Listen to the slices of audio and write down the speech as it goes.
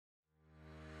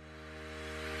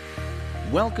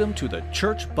Welcome to the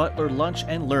Church Butler Lunch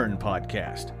and Learn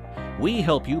podcast. We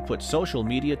help you put social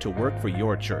media to work for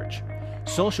your church.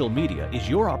 Social media is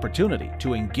your opportunity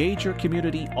to engage your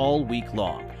community all week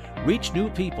long, reach new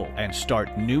people, and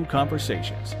start new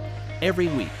conversations. Every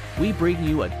week, we bring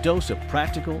you a dose of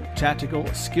practical, tactical,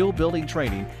 skill-building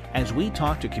training as we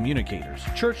talk to communicators,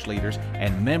 church leaders,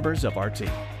 and members of our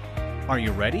team. Are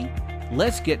you ready?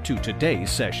 Let's get to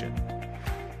today's session.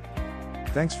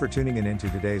 Thanks for tuning in into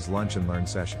today's Lunch and Learn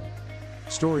session.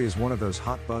 Story is one of those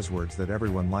hot buzzwords that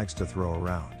everyone likes to throw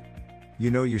around.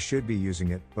 You know you should be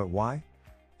using it, but why?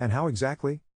 And how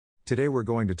exactly? Today we're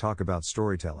going to talk about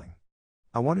storytelling.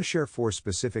 I want to share 4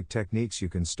 specific techniques you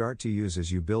can start to use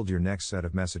as you build your next set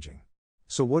of messaging.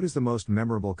 So what is the most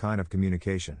memorable kind of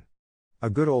communication? A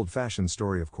good old-fashioned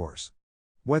story, of course.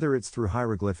 Whether it's through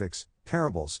hieroglyphics,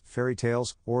 parables, fairy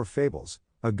tales, or fables,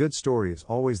 a good story is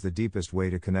always the deepest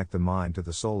way to connect the mind to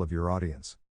the soul of your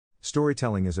audience.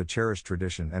 Storytelling is a cherished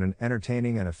tradition and an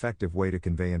entertaining and effective way to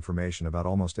convey information about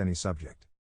almost any subject.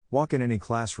 Walk in any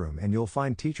classroom and you'll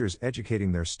find teachers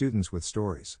educating their students with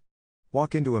stories.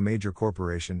 Walk into a major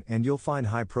corporation and you'll find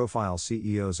high-profile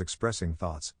CEOs expressing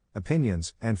thoughts,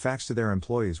 opinions, and facts to their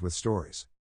employees with stories.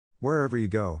 Wherever you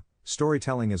go,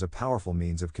 storytelling is a powerful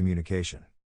means of communication.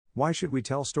 Why should we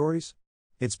tell stories?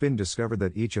 It's been discovered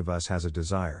that each of us has a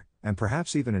desire, and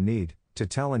perhaps even a need, to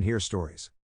tell and hear stories.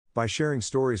 By sharing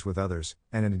stories with others,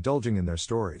 and indulging in their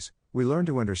stories, we learn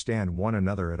to understand one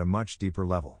another at a much deeper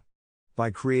level.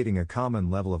 By creating a common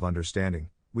level of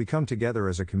understanding, we come together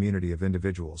as a community of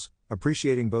individuals,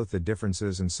 appreciating both the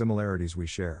differences and similarities we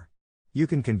share. You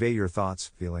can convey your thoughts,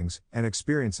 feelings, and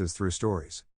experiences through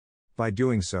stories. By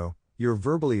doing so, you're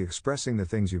verbally expressing the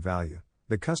things you value,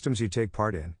 the customs you take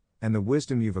part in, and the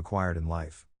wisdom you've acquired in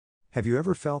life. Have you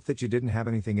ever felt that you didn't have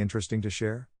anything interesting to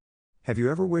share? Have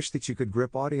you ever wished that you could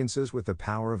grip audiences with the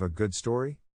power of a good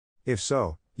story? If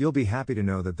so, you'll be happy to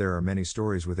know that there are many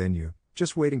stories within you,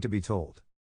 just waiting to be told.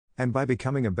 And by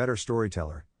becoming a better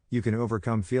storyteller, you can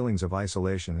overcome feelings of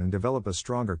isolation and develop a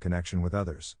stronger connection with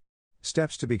others.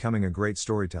 Steps to becoming a great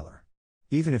storyteller.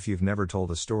 Even if you've never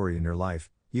told a story in your life,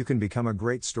 you can become a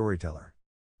great storyteller.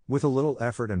 With a little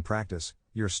effort and practice,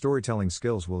 your storytelling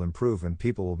skills will improve and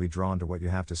people will be drawn to what you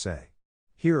have to say.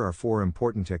 Here are 4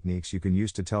 important techniques you can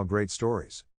use to tell great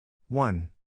stories. 1.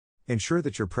 Ensure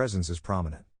that your presence is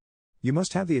prominent. You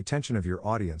must have the attention of your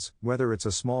audience, whether it's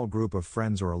a small group of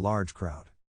friends or a large crowd.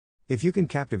 If you can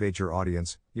captivate your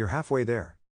audience, you're halfway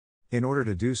there. In order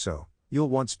to do so, you'll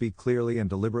want to speak clearly and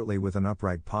deliberately with an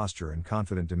upright posture and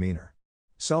confident demeanor.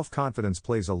 Self-confidence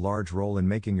plays a large role in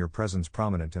making your presence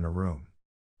prominent in a room.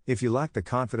 If you lack the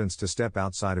confidence to step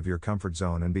outside of your comfort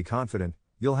zone and be confident,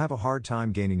 you'll have a hard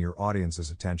time gaining your audience's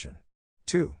attention.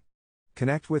 2.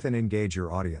 Connect with and engage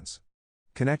your audience.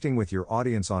 Connecting with your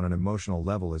audience on an emotional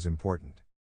level is important.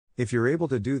 If you're able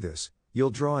to do this,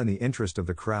 you'll draw in the interest of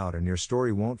the crowd and your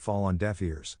story won't fall on deaf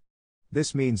ears.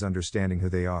 This means understanding who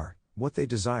they are, what they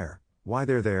desire, why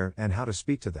they're there, and how to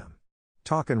speak to them.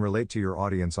 Talk and relate to your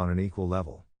audience on an equal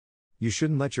level. You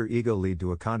shouldn't let your ego lead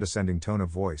to a condescending tone of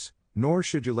voice, nor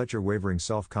should you let your wavering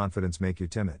self-confidence make you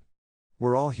timid.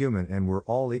 We're all human and we're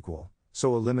all equal,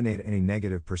 so eliminate any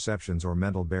negative perceptions or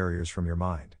mental barriers from your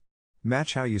mind.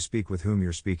 Match how you speak with whom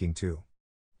you're speaking to.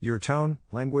 Your tone,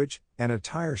 language, and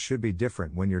attire should be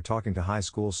different when you're talking to high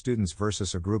school students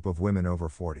versus a group of women over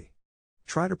 40.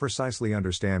 Try to precisely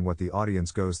understand what the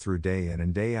audience goes through day in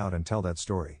and day out and tell that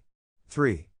story.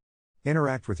 3.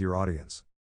 Interact with your audience.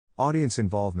 Audience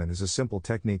involvement is a simple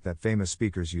technique that famous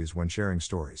speakers use when sharing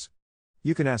stories.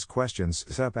 You can ask questions,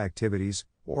 set up activities,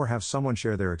 or have someone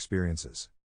share their experiences.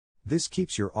 This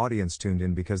keeps your audience tuned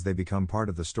in because they become part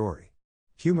of the story.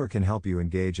 Humor can help you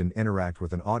engage and interact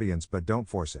with an audience, but don't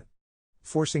force it.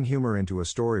 Forcing humor into a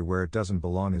story where it doesn't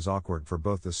belong is awkward for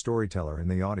both the storyteller and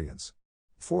the audience.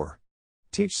 4.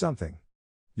 Teach something.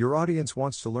 Your audience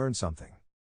wants to learn something.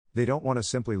 They don't want to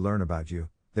simply learn about you,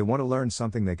 they want to learn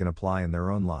something they can apply in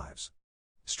their own lives.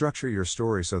 Structure your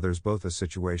story so there's both a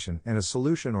situation and a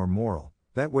solution or moral,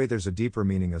 that way there's a deeper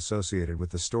meaning associated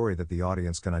with the story that the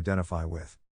audience can identify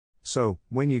with. So,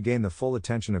 when you gain the full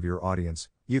attention of your audience,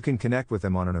 you can connect with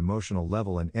them on an emotional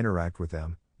level and interact with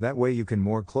them, that way you can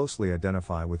more closely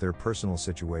identify with their personal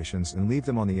situations and leave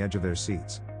them on the edge of their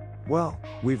seats. Well,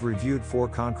 we've reviewed 4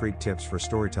 concrete tips for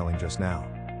storytelling just now.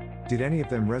 Did any of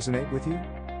them resonate with you?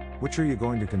 Which are you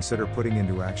going to consider putting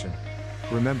into action?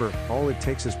 Remember, all it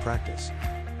takes is practice.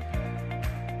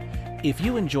 If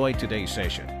you enjoyed today's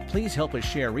session, please help us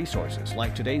share resources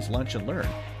like today's Lunch and Learn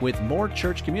with more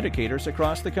church communicators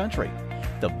across the country.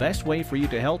 The best way for you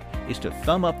to help is to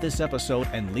thumb up this episode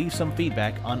and leave some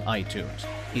feedback on iTunes.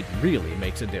 It really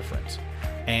makes a difference.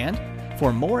 And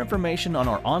for more information on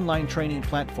our online training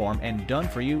platform and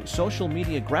done-for-you social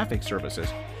media graphic services,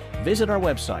 visit our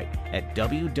website at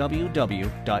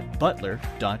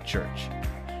www.butler.church.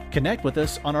 Connect with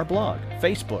us on our blog,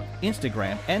 Facebook,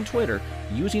 Instagram, and Twitter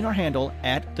using our handle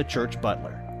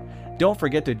 @TheChurchButler. Don't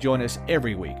forget to join us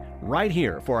every week right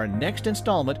here for our next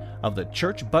installment of the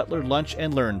Church Butler Lunch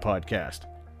and Learn podcast.